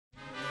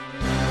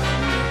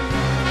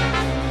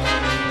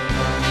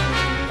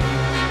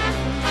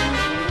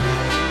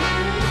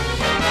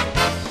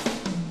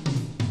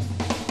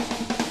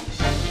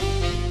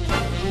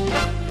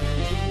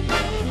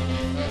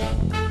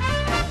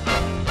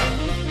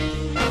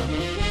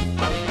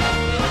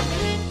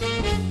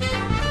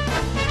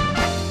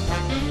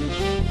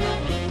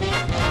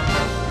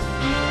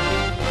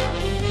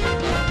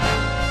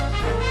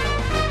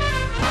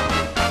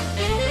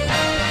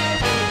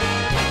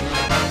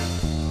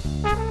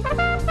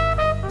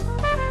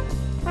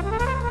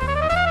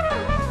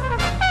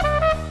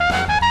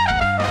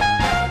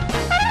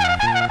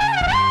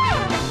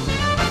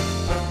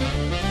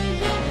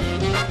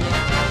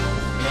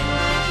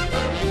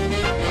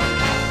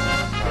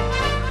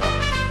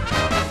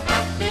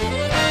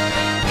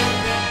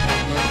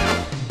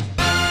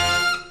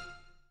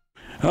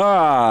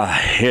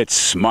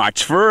It's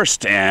March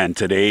 1st, and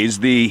today's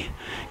the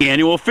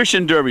annual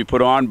fishing derby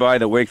put on by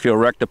the Wakefield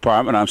Rec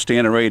Department. I'm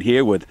standing right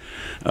here with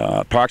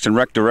Parks and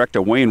Rec Director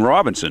Wayne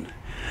Robinson.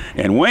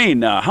 And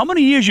Wayne, how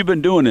many years you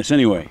been doing this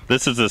anyway?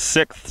 This is the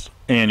 6th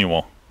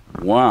annual.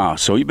 Wow,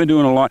 so you've been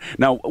doing a lot.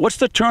 Now, what's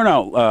the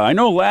turnout? I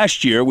know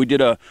last year we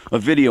did a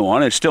video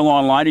on it. It's still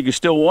online. You can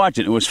still watch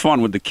it. It was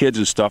fun with the kids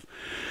and stuff.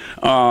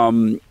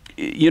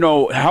 You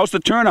know, how's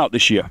the turnout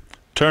this year?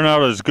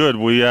 Turnout is good.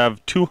 We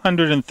have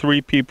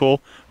 203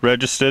 people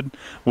registered,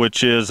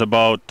 which is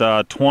about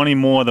 20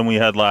 more than we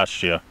had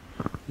last year.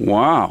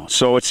 Wow,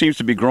 so it seems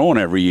to be growing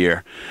every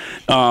year.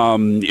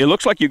 It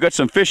looks like you got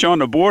some fish on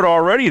the board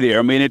already there.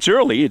 I mean, it's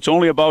early. It's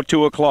only about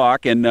 2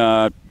 o'clock, and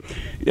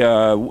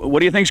what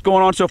do you think's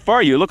going on so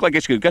far? You look like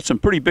it's got some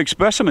pretty big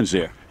specimens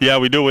there. Yeah,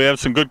 we do. We have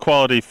some good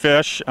quality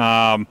fish.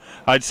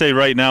 I'd say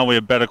right now we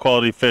have better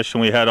quality fish than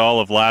we had all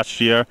of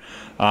last year.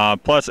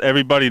 Plus,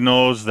 everybody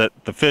knows that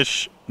the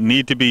fish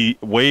need to be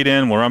weighed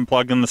in. We're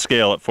unplugging the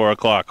scale at 4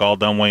 o'clock, all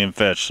done weighing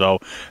fish. So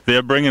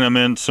they're bringing them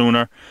in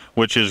sooner,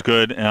 which is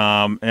good.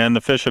 And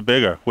the fish are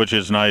bigger, which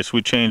is nice.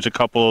 We changed a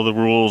couple of the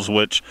rules,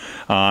 which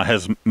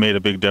has made a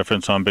big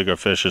difference on bigger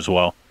fish as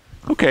well.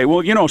 Okay,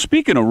 well, you know,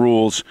 speaking of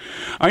rules,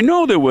 I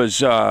know there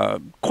was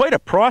quite a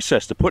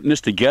process to putting this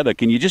together.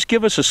 Can you just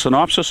give us a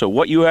synopsis of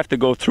what you have to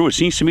go through? It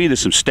seems to me there's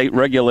some state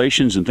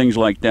regulations and things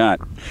like that.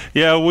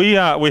 Yeah, we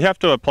have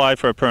to apply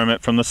for a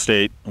permit from the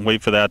state and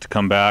wait for that to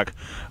come back.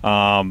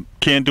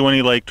 Can't do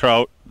any lake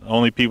trout.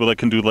 Only people that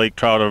can do lake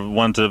trout are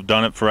ones that have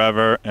done it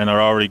forever and are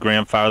already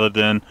grandfathered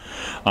in.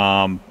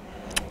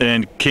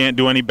 And can't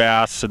do any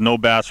bass. No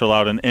bass are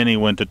allowed in any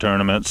winter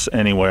tournaments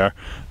anywhere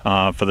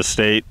for the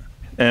state.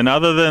 And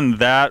other than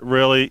that,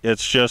 really,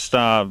 it's just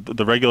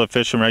the regular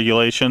fishing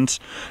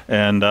regulations,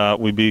 and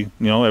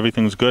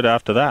everything's good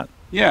after that.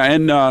 Yeah,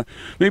 and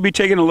maybe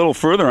taking it a little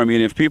further. I mean,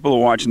 if people are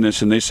watching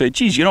this and they say,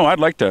 "Geez, you know, I'd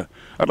like to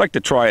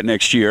try it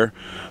next year."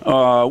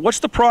 What's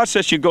the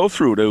process you go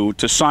through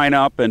to sign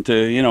up and to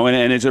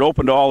and is it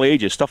open to all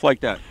ages, stuff like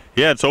that?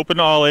 Yeah, it's open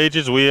to all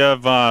ages. We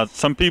have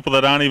some people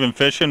that aren't even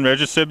fishing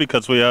registered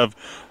because we have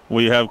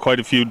quite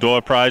a few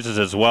door prizes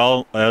as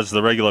well as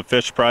the regular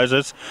fish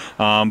prizes.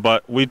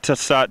 But we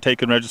just start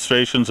taking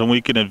registrations a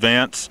week in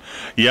advance.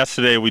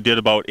 Yesterday we did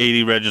about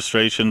 80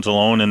 registrations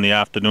alone in the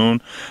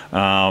afternoon.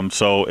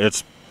 So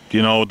it's,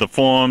 the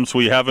forms,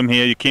 we have them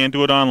here. You can't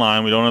do it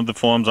online. We don't have the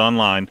forms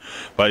online.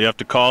 But you have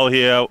to call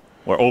here.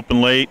 We're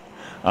open late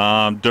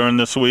during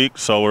this week,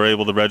 so we're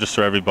able to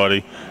register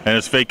everybody. And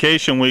it's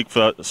vacation week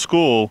for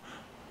school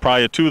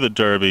prior to the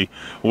Derby,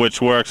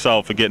 which works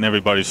out for getting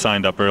everybody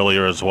signed up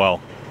earlier as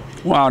well.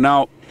 Wow.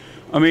 Now,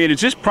 I mean,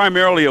 is this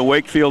primarily a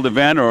Wakefield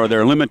event, or are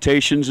there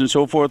limitations and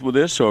so forth with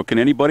this, or can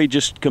anybody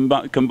just come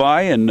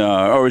by, and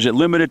or is it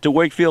limited to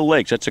Wakefield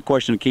lakes? That's a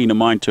question key to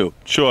mind too.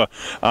 Sure.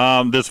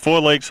 There's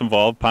 4 lakes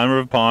involved: Pine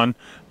River Pond,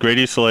 Great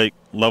East Lake,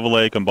 Level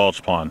Lake, and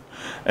Balch Pond.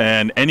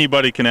 And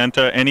anybody can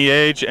enter, any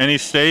age, any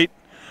state,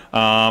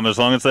 as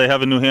long as they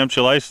have a New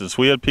Hampshire license.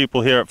 We had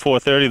people here at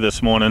 4:30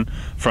 this morning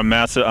from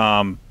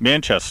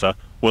Manchester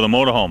with a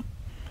motorhome,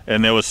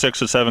 and there was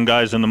 6 or 7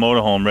 guys in the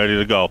motorhome ready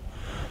to go.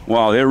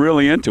 Wow, they're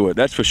really into it,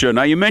 that's for sure.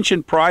 Now, you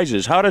mentioned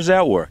prizes. How does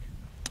that work?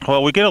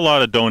 Well, we get a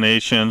lot of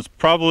donations.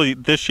 Probably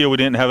this year we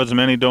didn't have as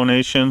many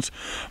donations,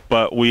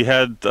 but we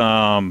had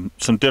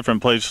some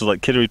different places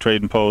like Kittery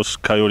Trading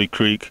Post, Coyote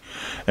Creek,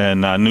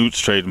 and Newt's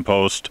Trading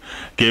Post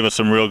gave us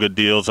some real good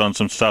deals on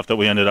some stuff that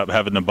we ended up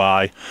having to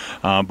buy.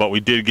 But we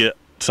did get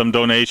some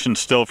donations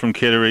still from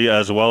Kittery,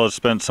 as well as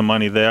spent some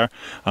money there.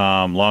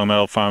 Long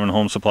Meadow Farm and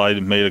Home Supply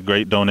made a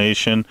great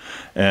donation,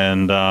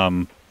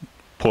 and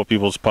Poor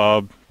People's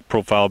Pub,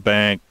 Profile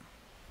Bank,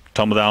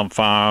 Tumbledown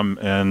Farm,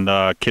 and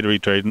Kittery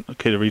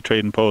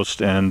Trading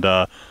Post, and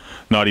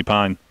Naughty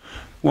Pine.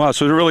 Wow,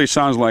 so it really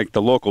sounds like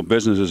the local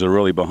businesses are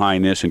really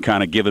behind this and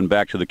kind of giving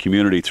back to the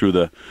community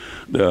through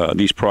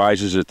these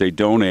prizes that they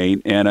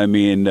donate. And I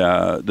mean,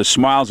 the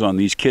smiles on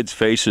these kids'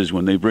 faces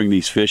when they bring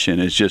these fish in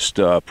is just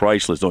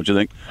priceless, don't you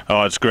think?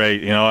 Oh, it's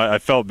great. I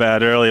felt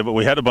bad earlier, but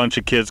we had a bunch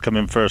of kids come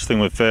in first thing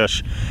with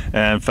fish,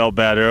 and felt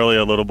bad earlier.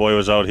 A little boy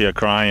was out here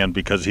crying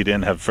because he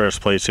didn't have first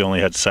place. He only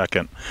had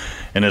second.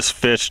 And his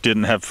fish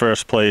didn't have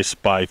first place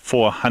by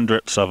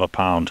 0.04 of a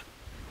pound.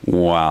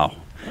 Wow.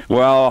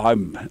 Well,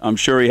 I'm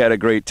sure he had a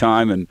great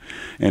time,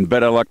 and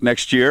better luck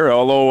next year.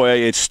 Although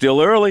it's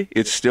still early,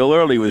 We've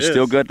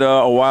still got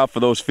a while for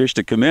those fish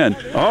to come in.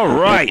 All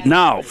right,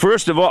 now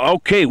first of all,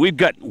 okay, we've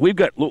got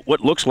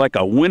what looks like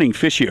a winning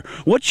fish here.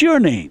 What's your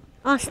name?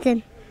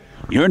 Austin.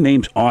 Your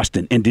name's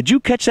Austin, and did you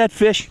catch that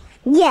fish?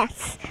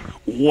 Yes.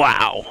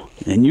 Wow,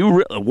 and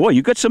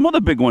you got some other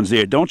big ones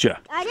there, don't you?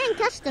 I didn't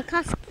catch the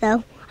cusk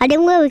though. I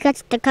didn't really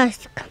catch the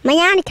cusk. My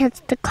auntie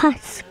caught the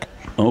cusk.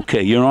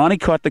 Okay, your auntie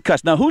caught the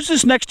cusk. Now, who's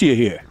this next to you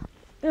here?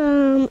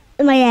 My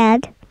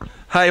dad.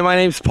 Hi, my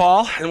name's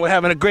Paul, and we're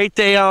having a great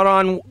day out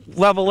on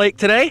Level Lake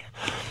today.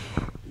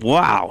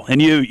 Wow,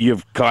 and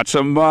you've caught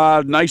some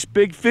nice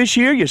big fish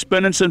here. You're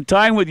spending some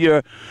time with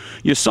your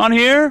son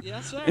here.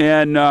 Yes, sir.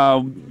 And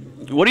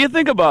what do you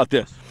think about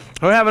this?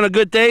 We're having a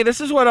good day. This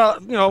is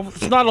what, you know,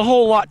 it's not a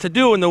whole lot to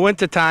do in the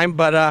wintertime,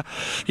 but,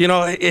 you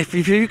know, if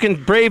you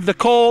can brave the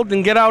cold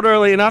and get out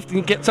early enough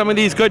and get some of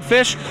these good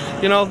fish,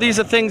 you know, these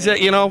are things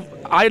that, you know,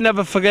 I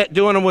never forget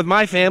doing them with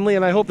my family,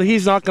 and I hope that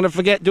he's not going to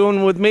forget doing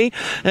them with me.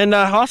 And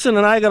Austin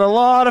and I got a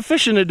lot of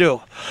fishing to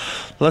do.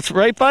 Let's,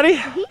 right,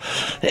 buddy?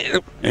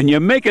 And you're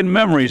making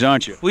memories,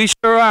 aren't you? We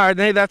sure are. And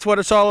hey, that's what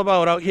it's all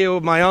about out here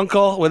with my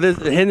uncle, with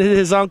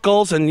his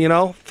uncles, and, you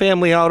know,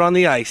 family out on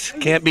the ice.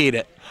 Can't beat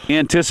it.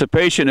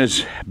 Anticipation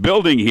is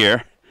building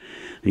here.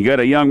 You got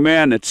a young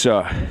man that's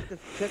got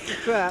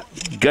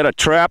a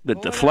trap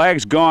that the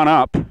flag's gone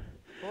up.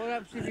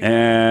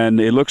 And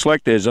it looks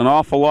like there's an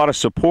awful lot of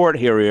support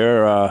here,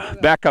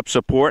 backup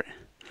support.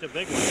 It's a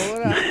big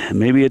one.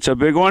 Maybe it's a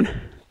big one.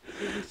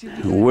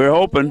 We're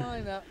hoping.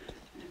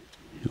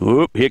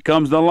 Oop, here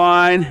comes the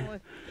line.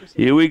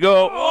 Here we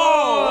go.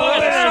 Whoa!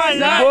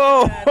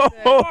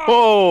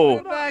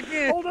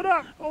 Hold it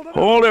up.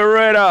 Hold it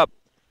right up.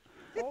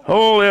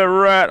 Hold it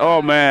right.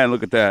 Oh man,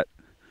 look at that.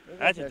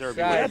 That's a derby.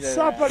 That's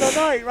supper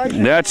tonight, right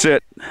there. That's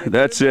it.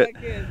 That's it.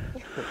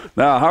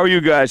 Now, how are you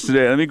guys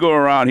today? Let me go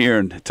around here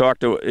and talk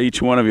to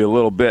each one of you a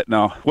little bit.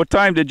 Now, what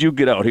time did you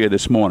get out here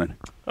this morning?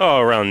 Oh,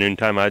 around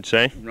noontime, I'd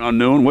say. Around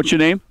noon. What's your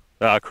name?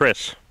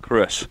 Chris.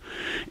 Chris.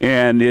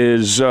 And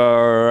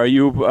are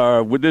you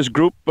with this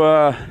group?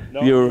 No,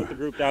 it's the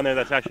group down there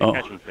that's actually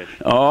catching fish.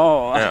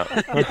 Oh.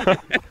 Yeah.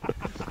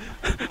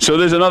 So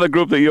there's another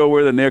group that you're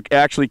with, and they're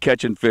actually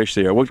catching fish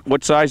there.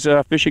 What size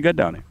fish you got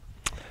down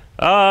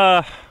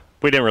there?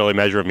 We didn't really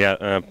measure them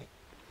yet.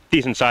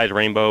 Decent sized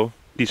rainbow,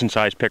 decent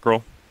sized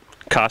pickerel,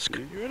 cusk.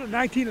 You're in a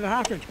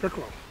 19.5-inch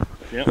pickerel.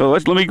 Yep. So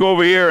let me go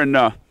over here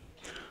and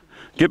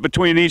get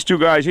between these two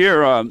guys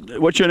here.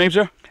 What's your name,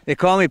 sir? They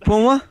call me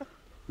Puma.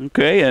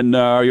 Okay, and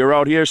you're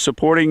out here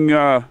supporting...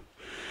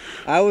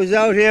 I was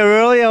out here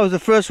early. I was the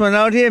first one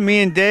out here.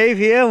 Me and Dave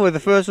here were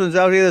the first ones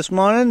out here this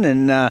morning,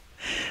 and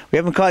we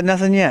haven't caught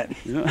nothing yet.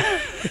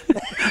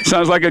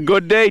 Sounds like a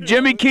good day.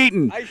 Jimmy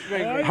Keaton,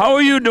 how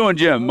are you doing,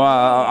 Jim?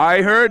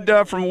 I heard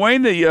from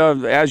Wayne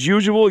that, as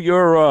usual,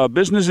 your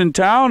business in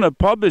town, a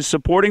pub, is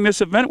supporting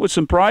this event with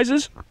some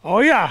prizes.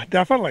 Oh, yeah,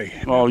 definitely.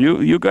 Well,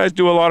 you guys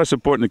do a lot of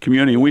support in the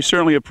community, and we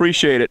certainly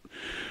appreciate it.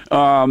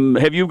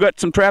 Have you got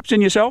some traps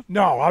in yourself?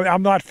 No,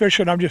 I'm not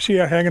fishing. I'm just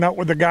here hanging out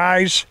with the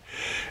guys.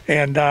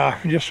 And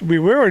we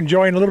were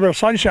enjoying a little bit of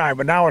sunshine,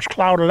 but now it's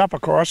clouded up,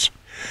 of course.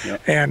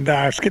 Yep. And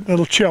it's getting a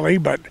little chilly,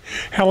 but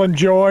Helen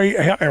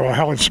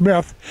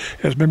Smith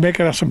has been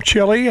making us some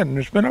chili, and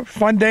it's been a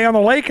fun day on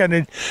the lake.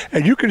 And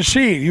you can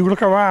see, you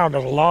look around,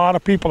 there's a lot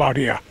of people out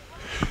here.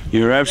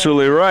 You're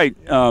absolutely right.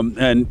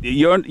 And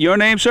your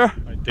name, sir?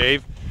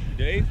 Dave.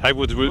 Dave? I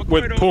was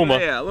with Puma.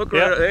 Yeah, look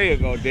right there you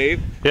go,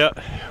 Dave.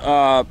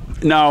 Yeah.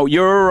 Now,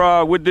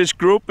 you're with this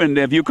group, and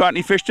have you caught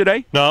any fish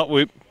today? No,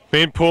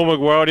 me and Puma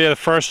were out here the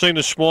first thing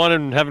this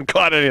morning and haven't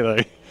caught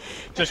anything.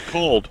 Just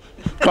cold.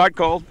 Caught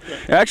cold?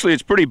 Actually,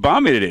 it's pretty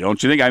balmy today,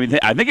 don't you think? I mean,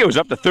 I think it was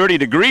up to 30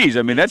 degrees.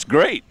 I mean, that's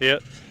great. Yeah.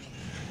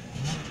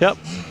 Yep.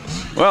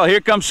 Well,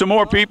 here comes some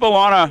more people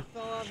on a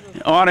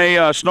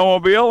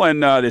snowmobile,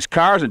 and there's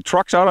cars and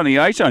trucks out on the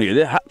ice on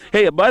here.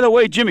 Hey, by the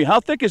way, Jimmy, how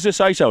thick is this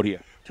ice out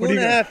here?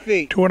 2.5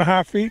 feet.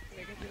 2.5 feet.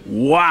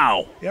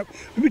 Wow. Yep.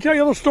 Let me tell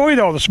you a little story,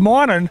 though. This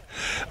morning,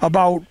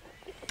 about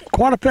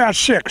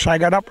 6:15, I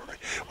got up.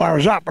 Well, I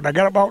was up, but I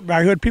got up and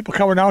I heard people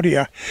coming out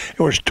here. It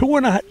was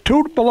 2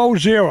 below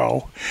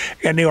zero,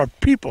 and there were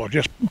people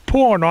just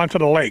pouring onto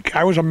the lake.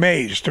 I was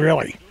amazed,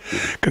 really,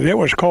 because it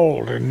was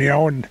cold.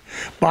 And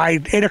by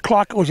 8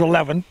 o'clock it was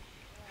 11.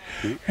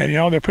 And,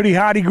 they're a pretty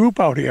hardy group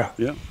out here.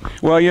 Yeah.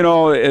 Well,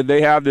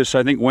 they have this,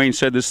 I think Wayne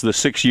said this is the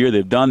 6th year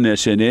they've done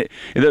this. And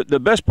the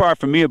best part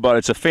for me about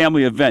it's a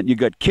family event. You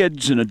got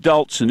kids and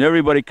adults, and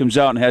everybody comes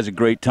out and has a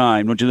great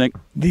time, don't you think?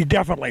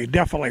 Definitely.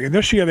 And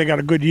this year they got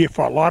a good year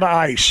for a lot of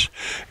ice.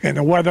 And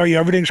the weather,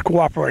 everything's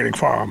cooperating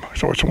for them.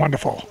 So it's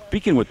wonderful.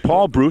 Speaking with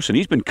Paul Bruce, and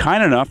he's been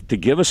kind enough to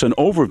give us an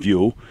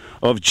overview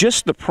of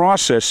just the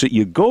process that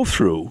you go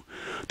through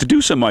to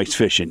do some ice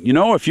fishing.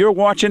 If you're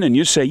watching and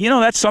you say,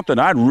 that's something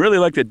I'd really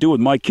like to do with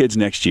my kids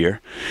next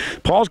year,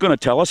 Paul's going to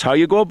tell us how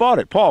you go about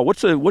it. Paul, what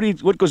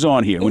goes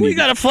on here? We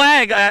got a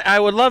flag. I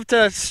would love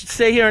to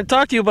stay here and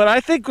talk to you, but I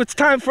think it's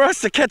time for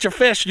us to catch a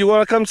fish. Do you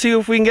want to come see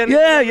if we can get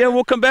it? Yeah,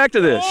 we'll come back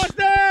to this.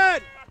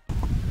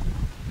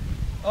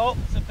 Oh,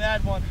 it's a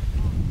bad one.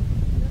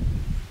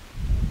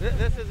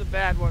 This is a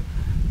bad one.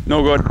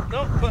 No good.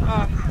 No, but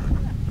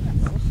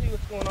we'll see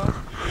what's going on.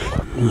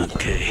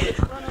 Okay.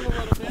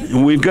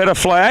 We've got a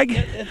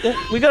flag?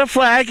 We got a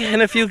flag,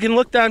 and if you can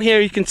look down here,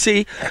 you can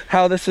see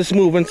how this is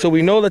moving, so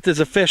we know that there's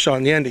a fish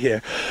on the end of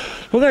here.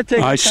 We're going to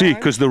take I see,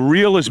 because the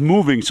reel is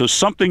moving, so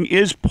something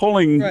is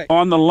pulling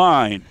on the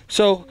line.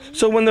 So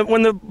when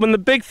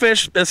the big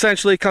fish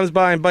essentially comes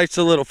by and bites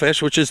the little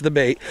fish, which is the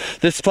bait,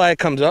 this flag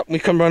comes up, we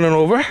come running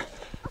over,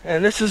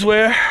 and this is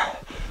where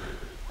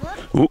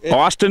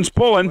Austin's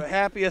pulling. We're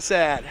happy or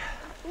sad.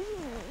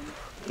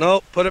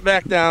 Nope, put it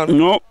back down.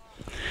 Nope.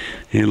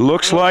 It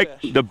looks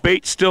like the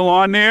bait's still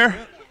on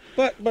there.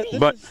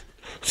 But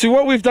see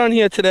what we've done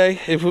here today.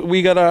 If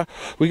we got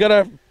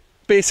a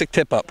basic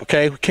tip up,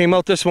 okay? We came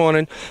out this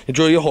morning, you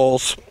drill your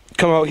holes,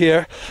 come out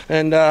here,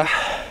 and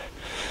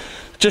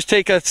just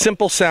take a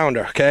simple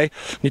sounder, okay?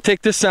 You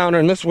take this sounder,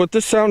 and what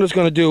this sounder is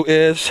going to do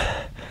is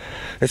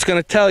it's going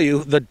to tell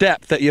you the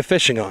depth that you're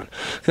fishing on.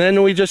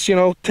 Then we just,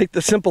 take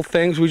the simple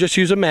things. We just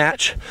use a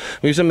match.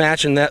 We use a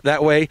match, and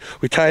that way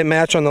we tie a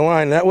match on the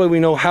line. That way we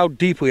know how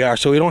deep we are,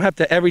 so we don't have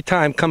to every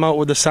time come out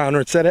with the sounder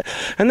and set it.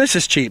 And this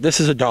is cheap. This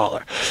is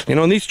 $1.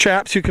 And these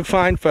traps you can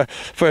find for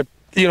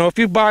if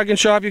you bargain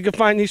shop, you can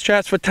find these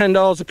traps for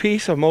 $10 a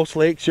piece. On most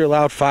lakes, you're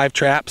allowed 5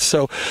 traps.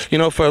 So,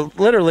 for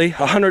literally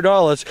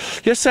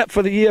 $100, you're set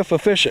for the year for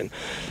fishing.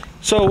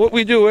 So what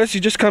we do is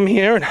you just come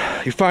here and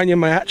you find your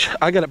match.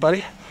 I got it,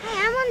 buddy.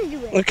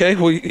 Okay,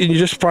 well, you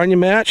just find your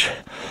match,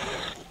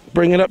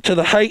 bring it up to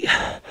the height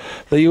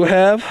that you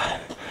have.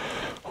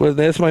 Well,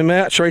 there's my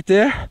match right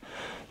there.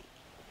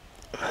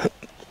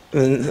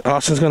 And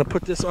Austin's going to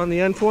put this on the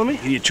end for me.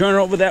 You turn it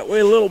over that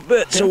way a little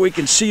bit so we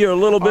can see you a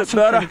little bit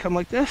better. Come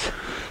like this.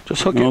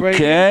 Just hook it right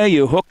in. Okay,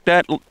 you hook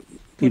that,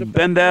 you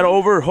bend that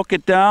over, hook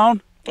it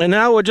down. And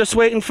now we're just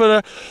waiting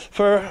for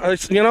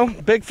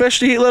big fish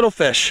to eat little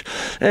fish.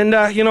 And,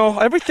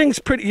 everything's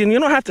pretty, and you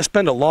don't have to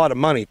spend a lot of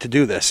money to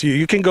do this.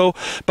 You can go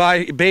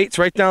buy baits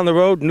right down the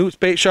road, Newt's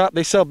Bait Shop.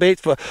 They sell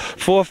baits for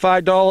 $4 or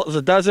 $5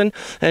 a dozen.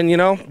 And,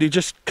 you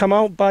just come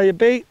out, buy your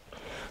bait,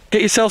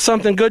 get yourself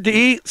something good to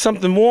eat,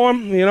 something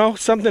warm,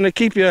 something to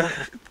keep your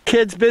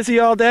kids busy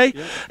all day.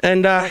 Yep.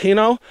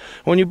 And,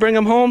 when you bring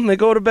them home, they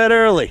go to bed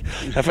early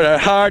after a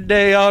hard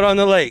day out on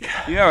the lake.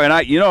 Yeah, and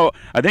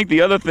I think the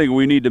other thing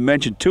we need to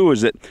mention, too,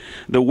 is that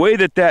the way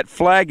that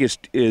flag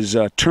is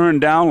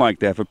turned down like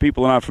that, for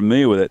people who are not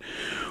familiar with it,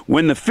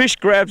 when the fish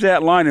grabs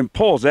that line and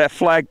pulls, that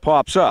flag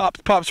pops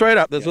up. Pops right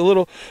up. There's a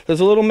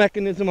little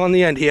mechanism on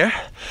the end here,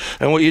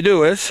 and what you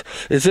do is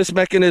this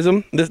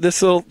mechanism,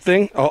 this little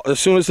thing, as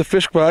soon as the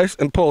fish grabs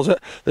and pulls it,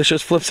 this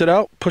just flips it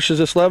out, pushes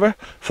this lever,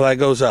 flag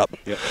goes up.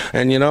 Yep.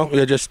 And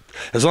you're just,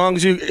 as long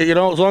as you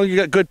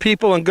got good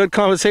people and good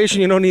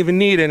conversation, you don't even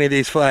need any of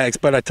these flags.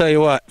 But I tell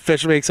you what,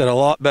 fish makes it a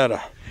lot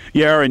better.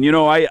 Yeah, and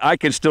I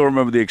can still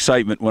remember the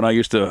excitement when I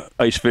used to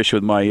ice fish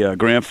with my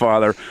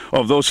grandfather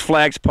of those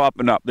flags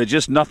popping up. There's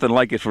just nothing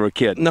like it for a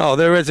kid. No,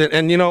 there isn't,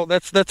 and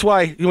that's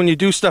why when you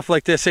do stuff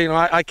like this,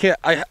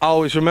 I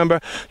always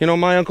remember,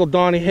 my Uncle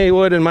Donnie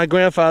Haywood and my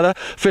grandfather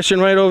fishing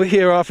right over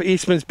here off of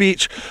Eastman's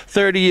Beach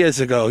 30 years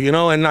ago,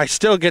 and I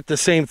still get the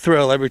same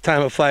thrill every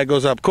time a flag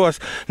goes up. Of course,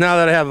 now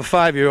that I have a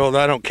 5-year-old,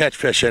 I don't catch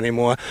fish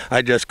anymore.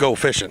 I just go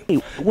fishing. Hey,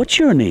 what's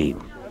your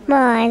name?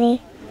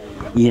 Bonnie.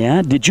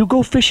 Yeah, did you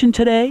go fishing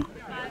today?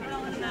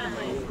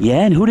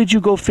 Yeah, and who did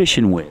you go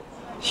fishing with?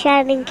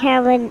 Shannon,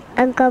 Kevin,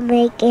 Uncle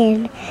Mike,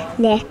 and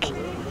Nick.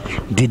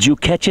 Did you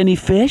catch any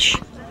fish?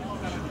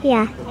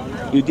 Yeah.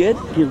 You did?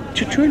 Here,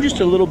 turn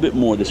just a little bit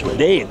more this way.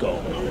 There you go.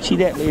 See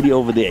that lady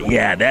over there?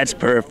 Yeah, that's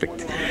perfect.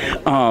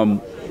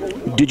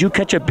 Did you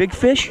catch a big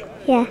fish?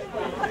 Yeah.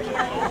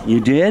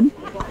 You did?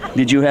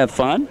 Did you have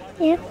fun?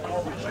 Yeah.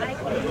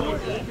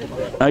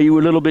 Are you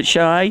a little bit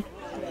shy?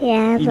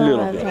 Yeah, a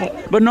little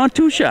bit. But not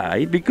too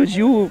shy, because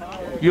you're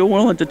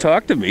willing to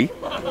talk to me.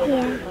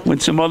 Yeah. When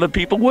some other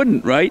people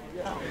wouldn't, right?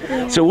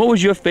 Yeah. So what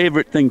was your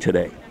favorite thing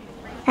today?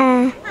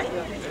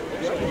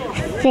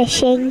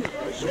 Fishing.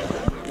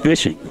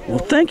 Fishing. Well,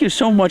 thank you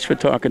so much for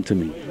talking to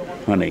me,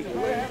 honey.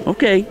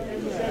 Okay.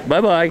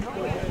 Bye-bye.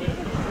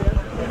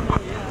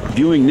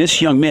 Viewing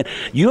this young man,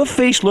 your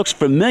face looks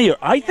familiar.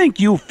 I think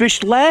you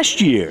fished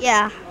last year.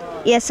 Yeah.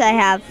 Yes, I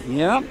have.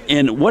 Yeah?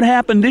 And what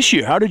happened this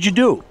year? How did you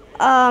do?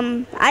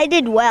 I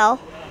did well.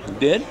 You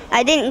did?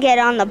 I didn't get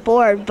on the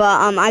board,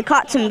 but I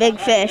caught some big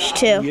fish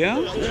too. Yeah?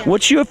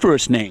 What's your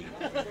first name?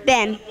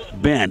 Ben.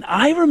 Ben.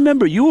 I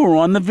remember you were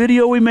on the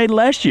video we made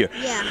last year.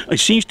 Yeah. It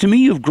seems to me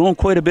you've grown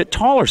quite a bit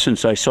taller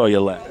since I saw you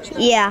last.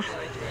 Yeah.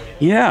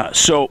 Yeah,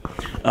 so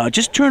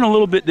just turn a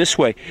little bit this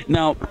way.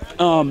 Now,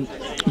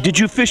 did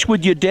you fish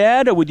with your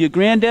dad or with your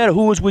granddad, or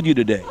who was with you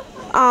today?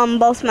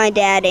 Both my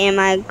dad and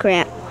my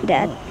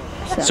granddad.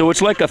 So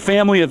it's like a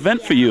family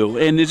event for you.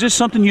 And is this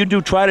something you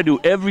try to do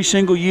every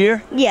single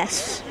year?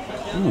 Yes.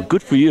 Oh,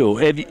 good for you.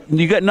 Have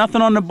you got nothing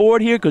on the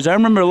board here? Because I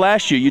remember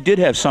last year you did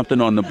have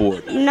something on the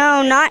board.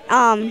 No, not,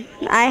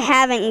 I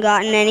haven't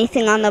gotten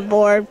anything on the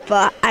board,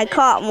 but I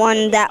caught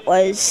one that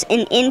was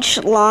an inch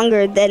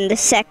longer than the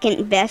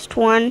second best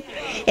one.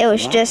 It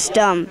was just,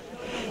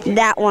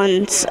 that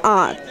one's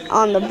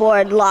on the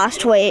board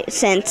lost weight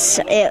since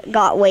it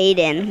got weighed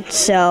in,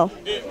 so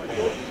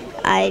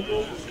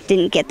I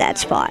didn't get that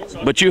spot.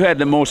 But you had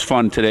the most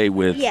fun today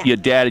with your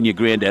dad and your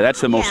granddad. That's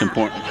the most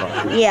important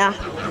part. Yeah.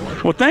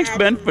 Well, thanks,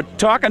 Ben, for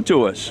talking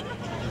to us.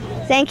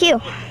 Thank you.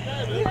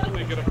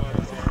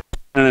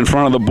 And in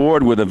front of the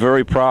board with a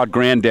very proud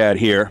granddad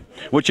here.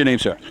 What's your name,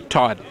 sir?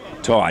 Todd.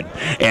 Todd.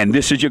 And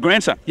this is your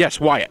grandson? Yes,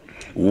 Wyatt.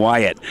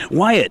 Wyatt.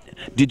 Wyatt,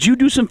 did you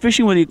do some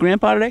fishing with your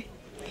grandpa today?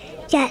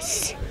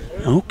 Yes.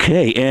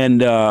 Okay, and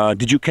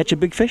did you catch a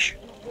big fish?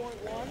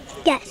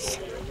 Yes.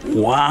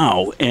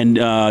 Wow, and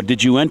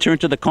did you enter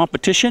into the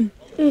competition?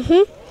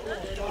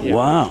 Mm-hmm. Yeah.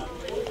 Wow.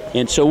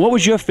 And so what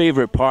was your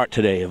favorite part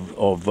today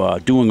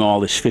of doing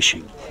all this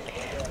fishing?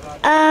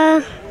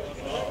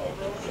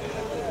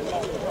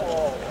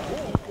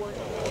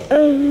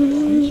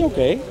 It's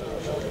okay.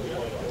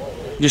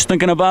 Just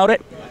thinking about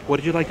it? What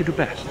did you like to do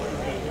best?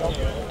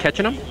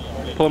 Catching them?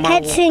 Pull them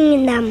out?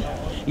 Catching them.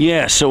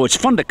 Yeah, so it's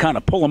fun to kind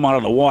of pull them out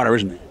of the water,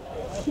 isn't it?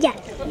 Yeah.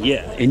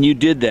 Yeah, and you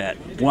did that.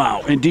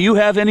 Wow. And do you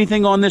have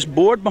anything on this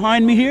board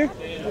behind me here?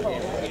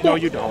 No,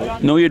 you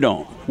don't. No, you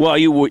don't. Well,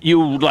 you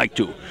would like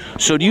to.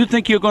 So do you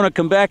think you're going to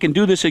come back and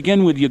do this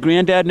again with your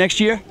granddad next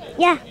year?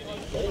 Yeah.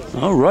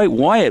 All right,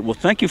 Wyatt. Well,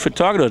 thank you for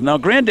talking to us. Now,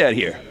 Granddad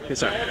here. Yes,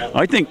 sir.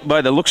 I think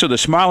by the looks of the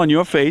smile on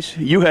your face,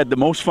 you had the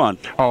most fun.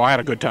 Oh, I had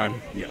a good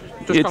time. Yeah.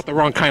 Just caught the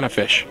wrong kind of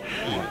fish.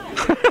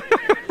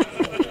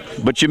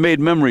 But you made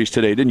memories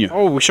today, didn't you?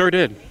 Oh, we sure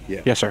did.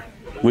 Yeah. Yes, sir.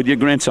 With your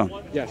grandson,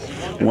 Yes.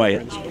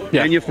 Wyatt.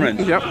 Yeah. And your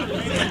friends. Yep.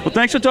 Well,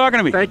 thanks for talking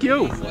to me. Thank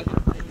you.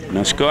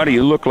 Now, Scotty,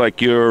 you look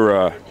like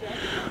you're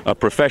a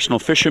professional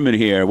fisherman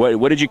here.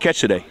 What did you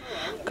catch today?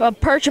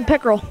 Perch and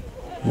pickerel.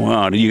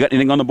 Wow. Did you got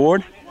anything on the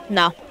board?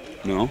 No.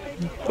 No.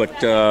 But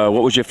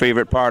what was your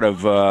favorite part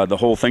of the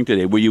whole thing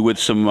today? Were you with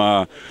some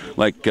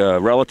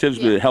relatives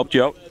that helped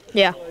you out?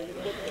 Yeah.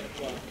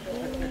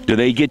 Do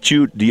they get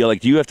you? Do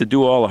you have to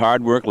do all the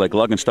hard work, like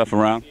lugging stuff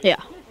around? Yeah.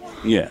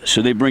 Yeah.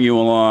 So they bring you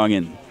along,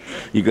 and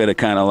you got to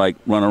kind of like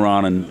run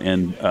around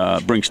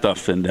and bring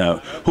stuff. And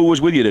who was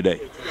with you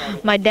today?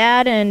 My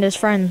dad and his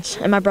friends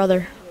and my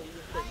brother.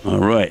 All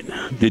right.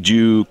 Did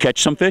you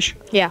catch some fish?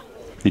 Yeah.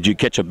 Did you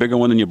catch a bigger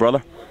one than your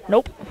brother?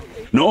 Nope.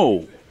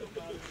 No.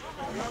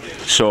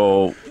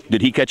 So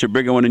did he catch a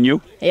bigger one than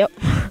you? Yep.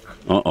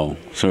 Uh-oh.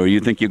 So you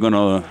think you're going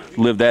to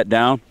live that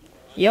down?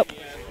 Yep.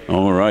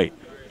 All right.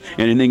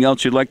 Anything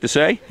else you'd like to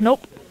say?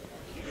 Nope.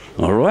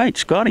 All right,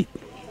 Scotty.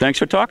 Thanks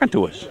for talking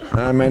to us.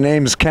 My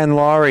name's Ken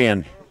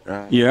Lorian.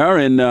 Yeah,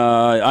 and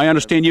I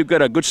understand you've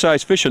got a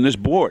good-sized fish on this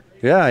board.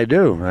 Yeah, I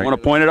do. Want to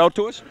point it out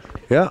to us?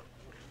 Yeah.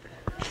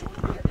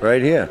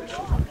 Right here.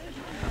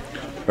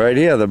 Right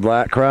here, the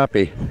black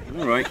crappie.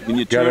 All right. Can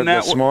you Got turn it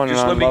that this way? morning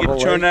Just on let me Bubble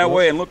turn Lake. that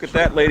way and look at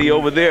that lady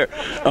over there.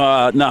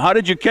 Now, how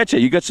did you catch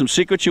it? You got some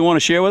secrets you want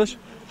to share with us?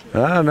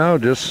 No,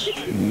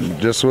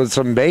 just with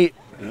some bait.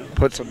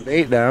 Put some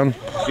bait down.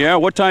 Yeah.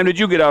 What time did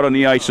you get out on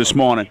the ice this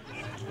morning?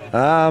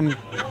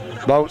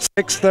 About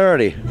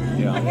 6:30.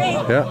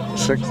 Yeah,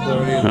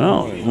 6:30.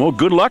 Oh, well,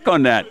 good luck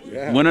on that.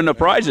 Yeah. Winning the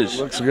prizes.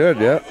 Looks good,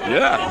 yeah.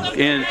 Yeah.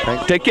 And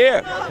take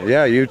care.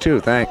 Yeah, you too,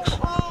 thanks.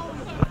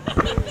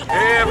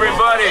 Hey,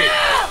 everybody.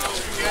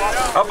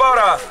 How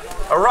about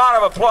a round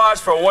of applause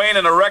for Wayne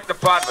and the Rec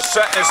Department for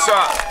setting this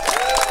up?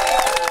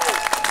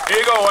 Here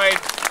you go, Wayne.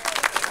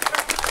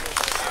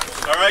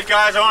 All right,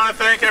 guys, I want to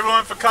thank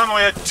everyone for coming.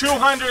 We had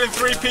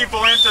 203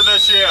 people into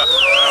this year. That's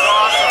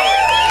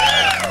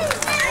awesome.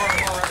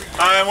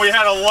 And we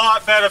had a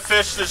lot better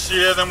fish this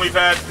year than we've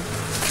had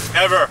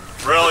ever,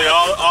 really.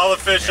 All the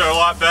fish are a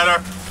lot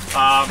better.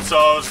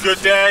 So it was a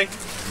good day.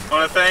 I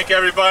want to thank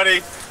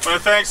everybody. I want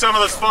to thank some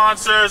of the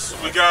sponsors.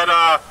 We got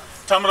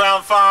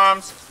Tumbledown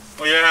Farms.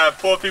 We have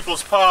Poor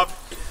People's Pub,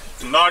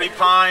 Naughty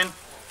Pine,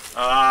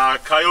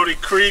 Coyote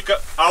Creek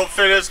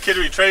Outfitters,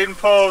 Kittery Trading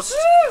Post,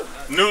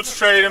 Newt's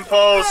Trading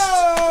Post,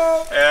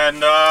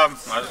 and I'm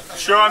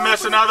sure I'm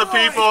missing other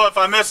people. If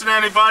I'm missing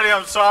anybody,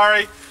 I'm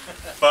sorry.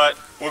 But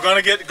we're going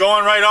to get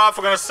going right off.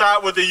 We're going to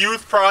start with the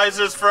youth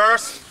prizes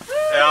first.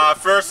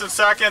 First and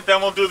second, then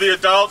we'll do the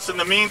adults. In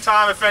the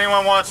meantime, if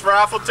anyone wants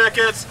raffle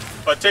tickets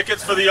or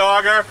tickets for the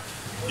auger,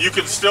 you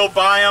can still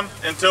buy them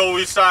until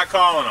we start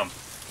calling them.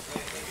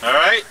 All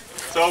right?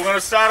 So we're going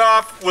to start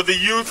off with the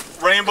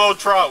youth rainbow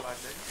trout.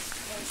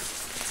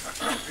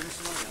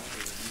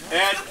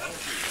 And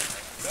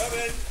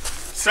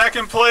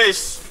second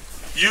place,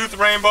 youth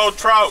rainbow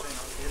trout,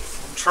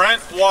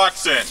 Trent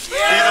Watson. He's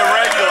a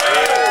regular.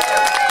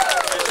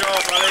 Good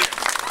job, buddy.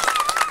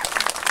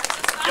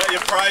 You got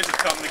your prizes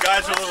coming. The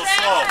guys are a little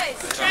slow.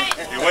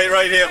 You wait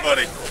right here,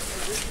 buddy.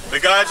 The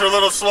guys are a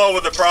little slow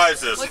with the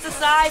prizes. What's the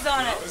size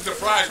on it? Who's the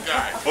prize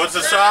guy? What's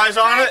the size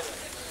on it?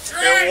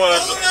 It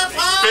was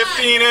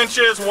 15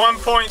 inches, 1.34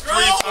 pounds.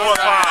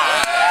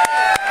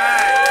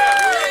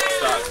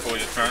 Start for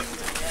you, Trent.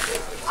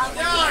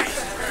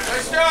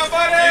 Nice job,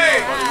 buddy! Hey,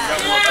 buddy, you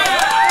got more coming.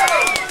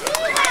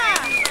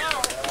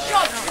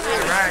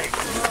 All right.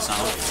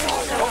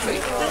 Bring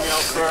me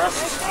out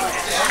first.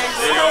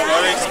 There you go,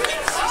 buddy.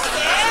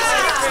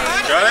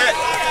 Got it?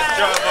 Good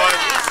job, buddy.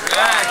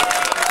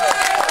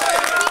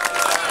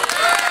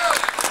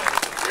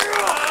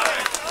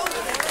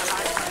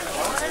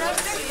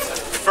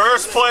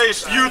 First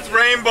place, Youth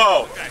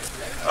Rainbow,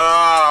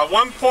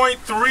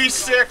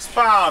 1.36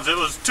 pounds. It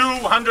was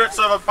 0.02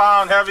 of a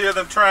pound heavier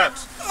than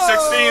Trent's.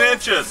 16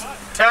 inches,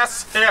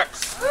 Tess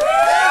Hicks.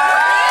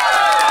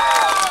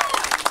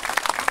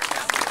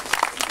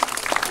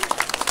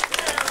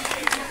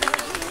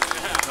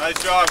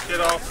 Nice job,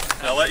 kiddo.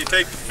 I'll let you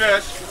take the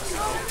fish.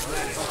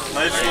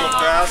 Nice little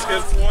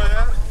basket for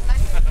you.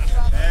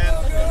 And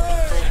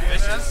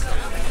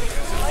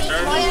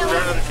turn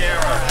to the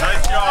camera.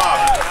 Nice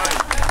job.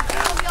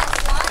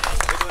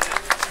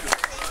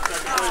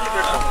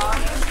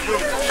 You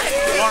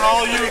want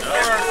all you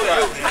first.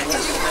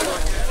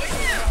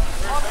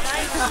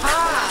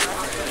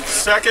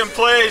 Second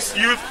place,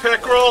 Youth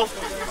Pickerel,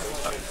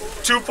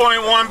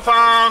 2.1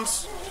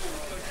 pounds.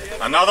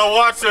 Another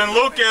Watson,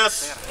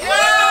 Lucas.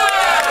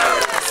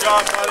 Good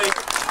job, buddy.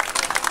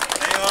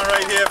 Hang on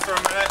right here for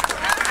a minute.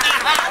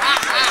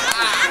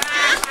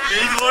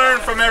 You learn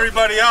from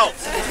everybody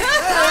else.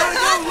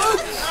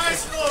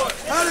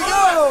 How'd it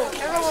go?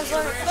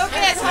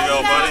 There you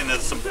go, buddy, and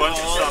there's some bunch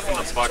of stuff in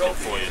the bucket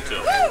for you,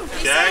 too.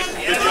 Okay?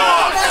 Good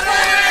job.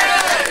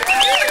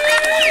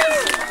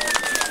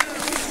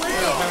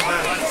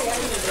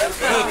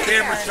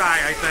 Camera shy,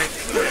 I think.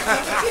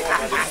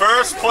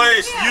 First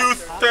place,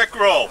 Youth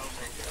Pickerel,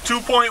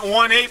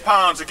 2.18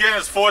 pounds. Again,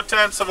 it's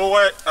 4/10 of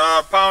a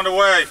pound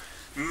away.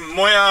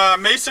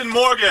 Mason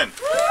Morgan.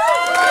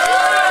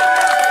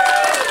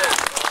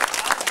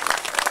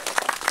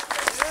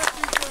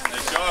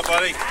 Nice job,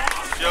 buddy.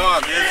 Good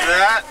job. Here's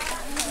that.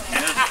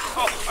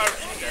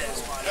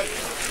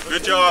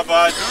 Good job,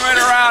 bud. Right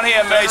around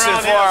here, Mason,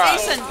 for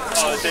us.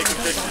 Oh, they're taking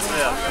pictures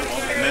there.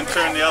 And then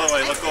turn the other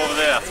way. Look over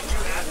there.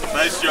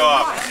 Nice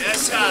job. Yes,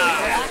 sir.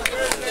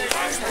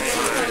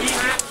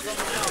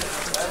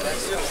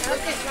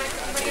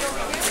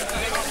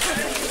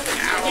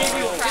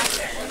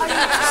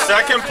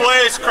 Second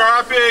place,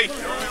 crappie,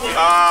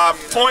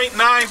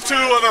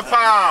 0.92 of a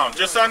pound,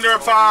 just under a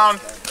pound.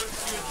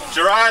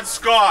 Jared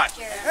Scott.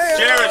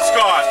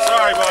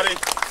 Sorry, buddy.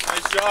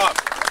 Nice job.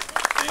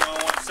 Hang on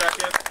 1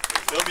 second.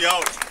 They'll be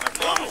out. I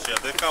promise you.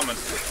 They're coming.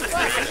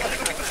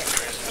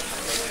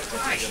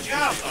 Nice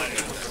job,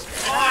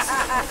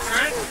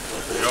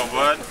 go,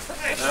 bud.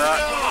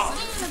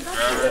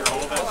 Grab it,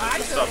 hold it.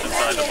 There's stuff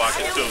inside the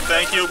bucket, too.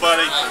 Thank you,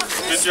 buddy.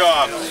 Good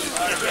job.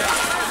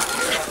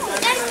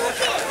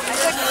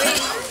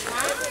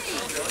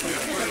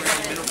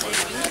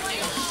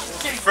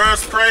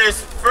 First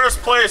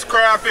place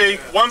crappie,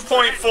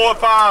 1.4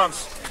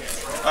 pounds.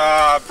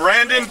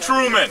 Brandon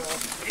Truman.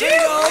 Nice. There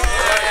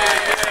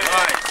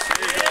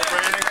you go,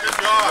 Brandon. Good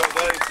job.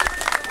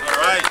 All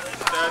right,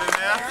 put that in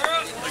there.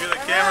 Look at the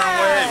camera and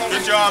wave.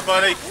 Good job,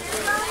 buddy.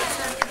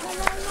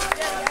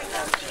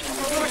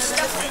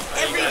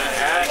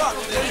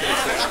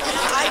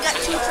 I got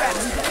 2 traps.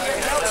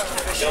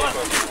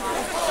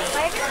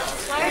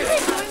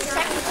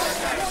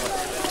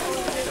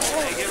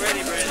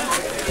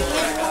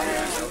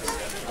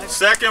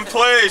 Second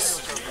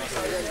place,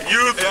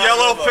 Youth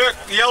Yellow Perch.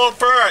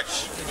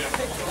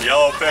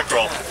 Yellow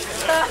Pickerel.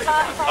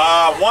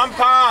 1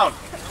 pound.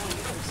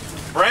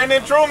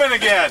 Brandon Truman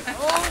again. There you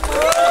go,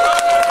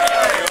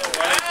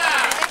 buddy.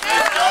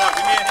 Nice job.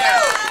 Give me a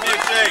hand. Give me a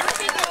shake.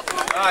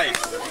 Nice.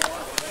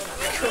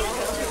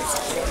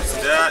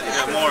 Yeah, you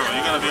got more of them.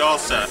 You're going to be all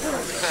set.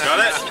 Got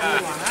it?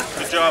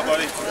 Good job,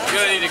 buddy. You're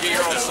going to need to get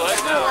your own sled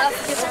now.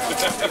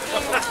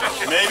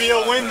 Maybe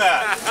you'll win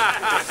that.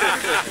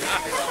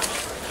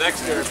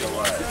 Next year.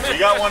 You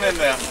got one in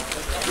there.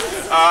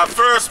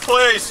 First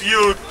place,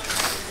 Youth.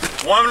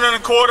 1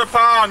 1/4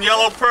 pound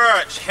yellow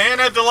perch,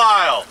 Hannah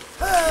Delisle.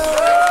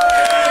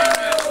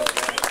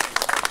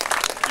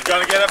 You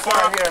gonna get it for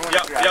him?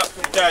 Yep,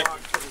 okay.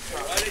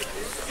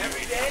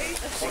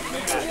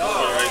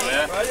 Right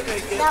there.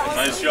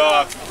 Nice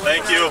job.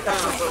 Thank you.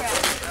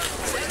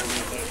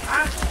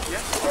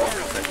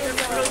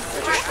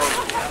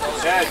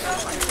 Dad,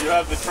 you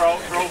have the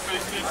trout trophy?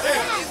 We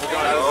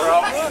got the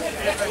trout.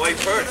 White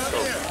perch.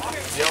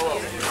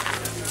 Yellow.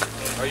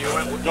 Are you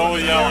in? Go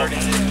with yellow.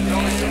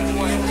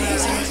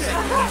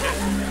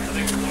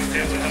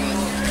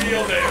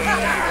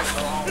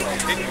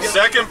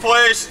 Second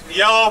place,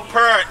 yellow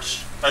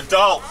perch,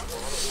 adult.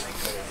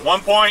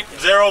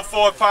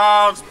 1.04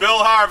 pounds, Bill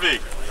Harvey.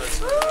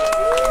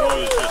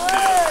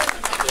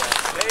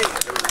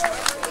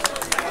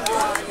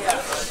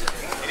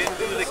 You didn't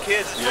do the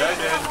kids. Yeah, I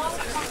did.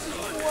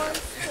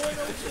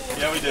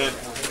 Yeah, we did.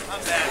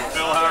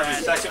 Bill Harvey,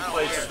 second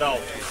place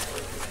adult.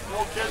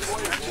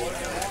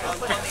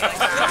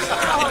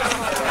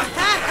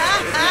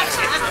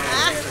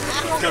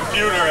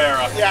 Computer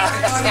era. Yeah.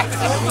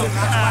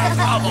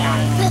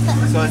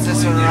 So is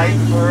this one right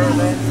for her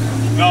then?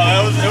 No,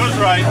 it was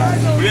right.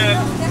 We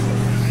didn't.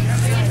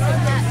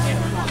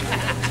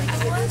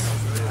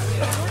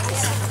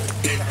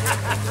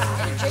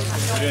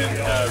 We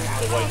didn't have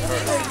the white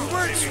bird.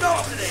 Where'd it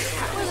snow today?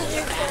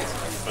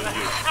 For the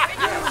youth.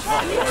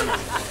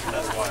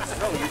 That's why.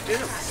 No, you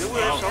didn't.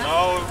 No.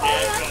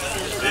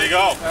 There you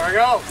go. There we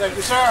go. Thank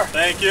you, sir.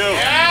 Thank you.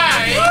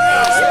 Hey,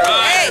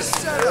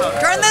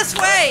 turn this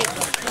way.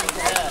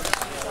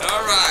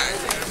 All right.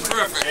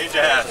 Perfect. Change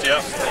your hats,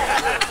 yep.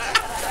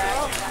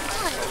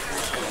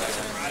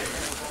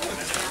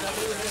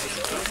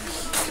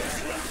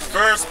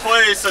 First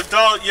place,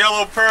 adult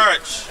yellow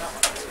perch.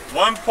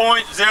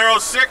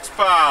 1.06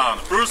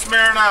 pounds, Bruce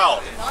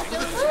Marinell.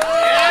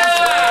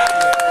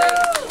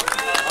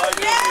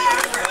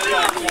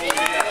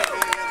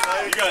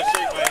 You gotta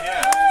shake my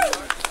hand.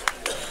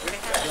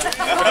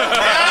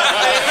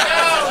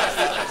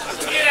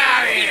 Get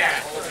out of here.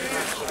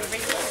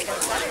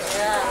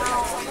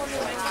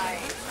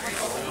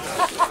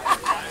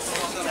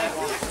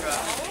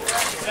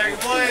 Second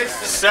place.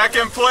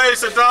 Second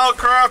place, adult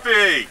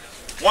crappie,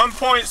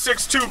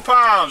 1.62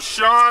 pounds,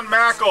 Sean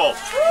Mackle. All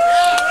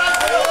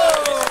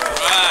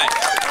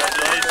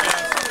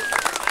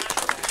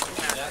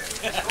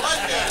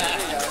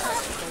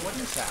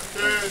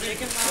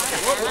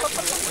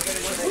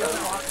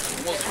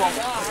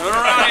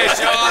right,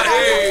 Sean.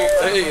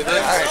 Hey,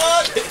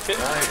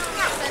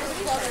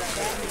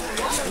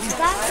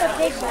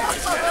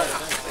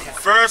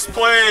 First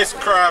place,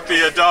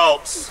 crappie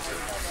adults,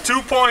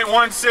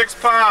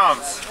 2.16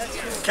 pounds,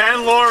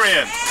 Ken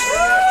Lorian.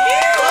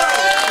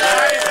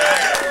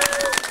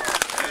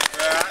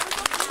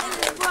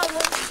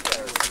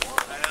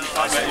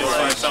 I bet you'll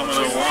find someone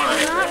who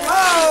wants it.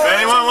 If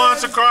anyone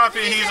wants a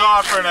crappie, he's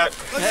offering it.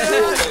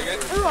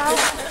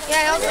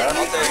 Yeah, I'll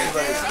take it.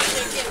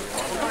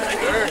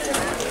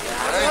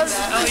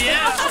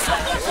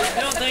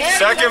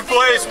 Second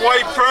place,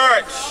 white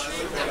perch,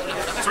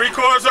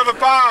 3/4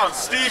 pound,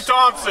 Steve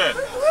Thompson.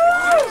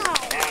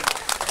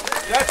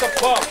 That's a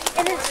pump.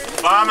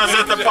 Bombers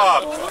at the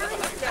pub.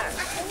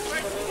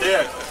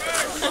 Here.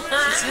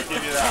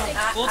 Give you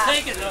that. We'll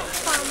take it though.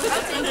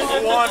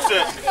 Who wants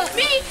it?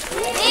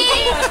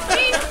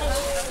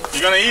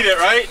 You're gonna eat it,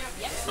 right?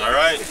 All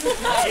right.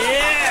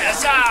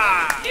 Yes!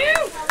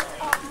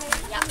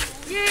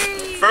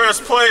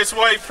 First place,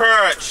 white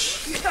perch,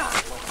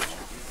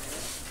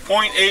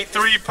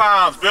 0.83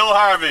 pounds, Bill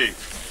Harvey.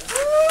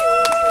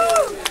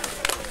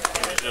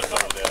 He's just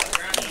over there.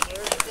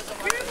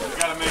 You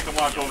gotta make him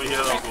walk over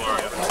here, though,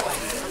 Gloria.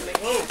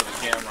 Move to the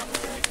camera.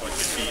 Watch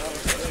your feet.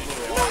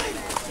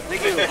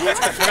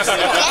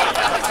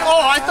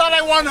 Oh, I thought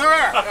I won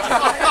her.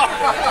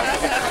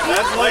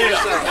 That's later.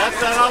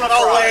 That's another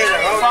prize.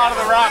 That's part of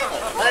the raffle.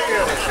 Thank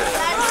you.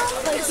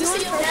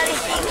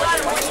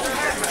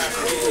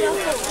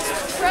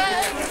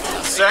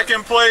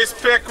 Second place,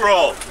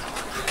 pickerel,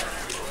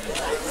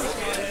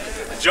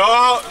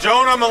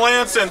 Jonah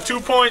Melanson,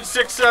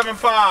 2.67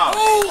 pounds.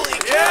 Holy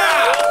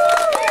cow!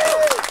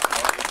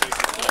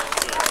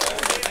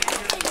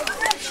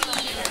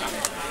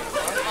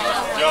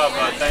 Good job,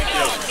 bud. Thank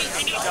you.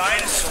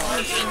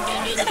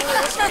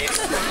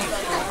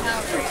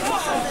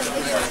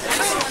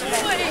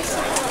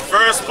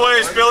 First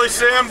place, Billy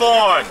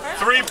Sanborn,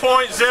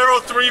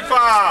 3.03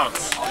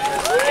 pounds.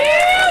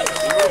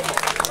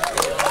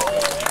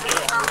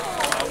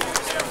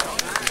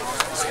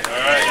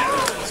 All right.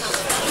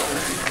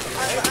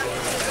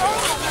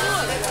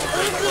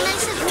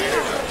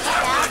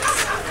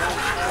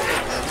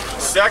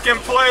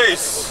 Second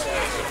place,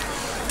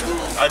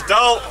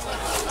 adult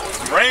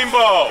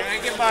rainbow,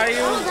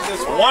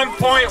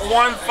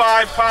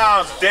 1.15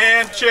 pounds,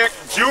 Dan Chick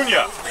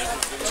Jr.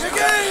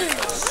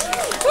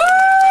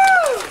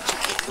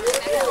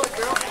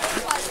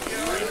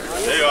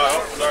 There you are.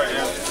 Oh, sorry,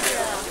 Dan.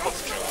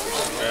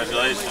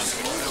 Congratulations.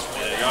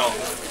 There you go.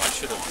 I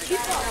should have.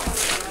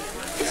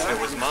 It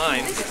was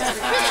mine. I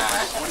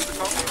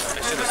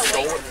should have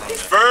stole it from you.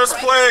 First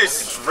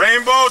place,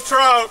 rainbow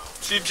trout.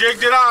 She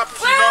jigged it up.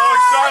 She's all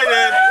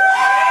excited.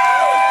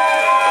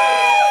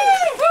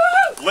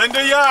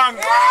 Linda Young.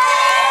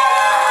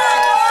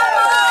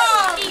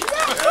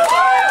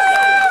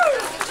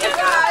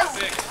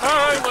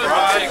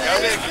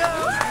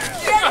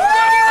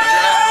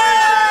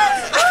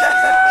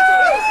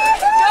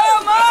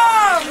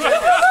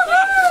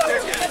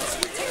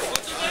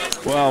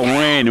 Well,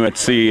 Wayne,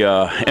 it's the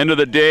end of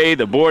the day.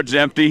 The board's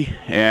empty,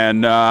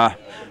 and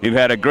you've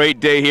had a great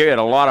day here. Had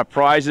a lot of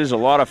prizes, a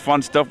lot of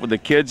fun stuff with the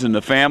kids and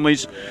the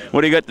families.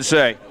 What do you got to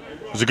say?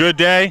 It was a good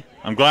day.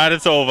 I'm glad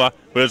it's over.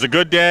 But it was a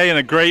good day and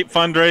a great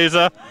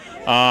fundraiser.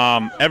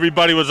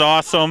 Everybody was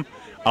awesome.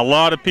 A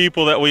lot of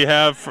people that we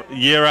have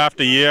year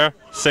after year.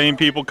 Same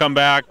people come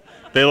back.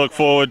 They look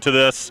forward to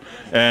this.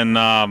 And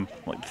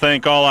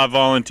thank all our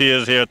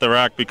volunteers here at the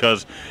RAC,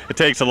 because it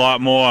takes a lot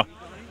more,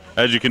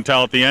 as you can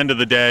tell, at the end of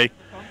the day.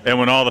 And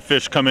when all the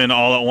fish come in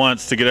all at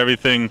once to get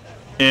everything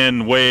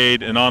in,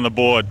 weighed, and on the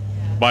board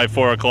by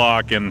 4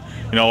 o'clock. And,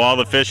 you know, all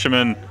the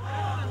fishermen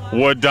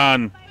were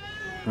done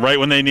right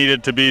when they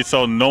needed to be,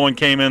 so no one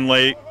came in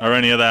late or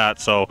any of that.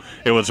 So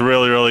it was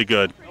really, really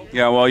good.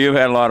 Yeah, well, you've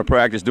had a lot of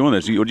practice doing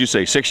this. Would you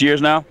say 6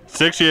 years now?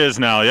 6 years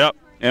now, yep.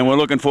 And we're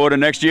looking forward to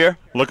next year?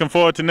 Looking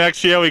forward to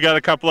next year. We got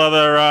a couple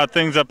other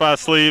things up our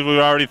sleeve we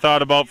already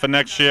thought about for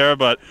next year,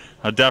 but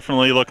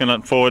definitely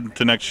looking forward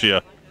to next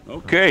year.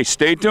 Okay,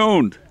 stay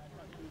tuned.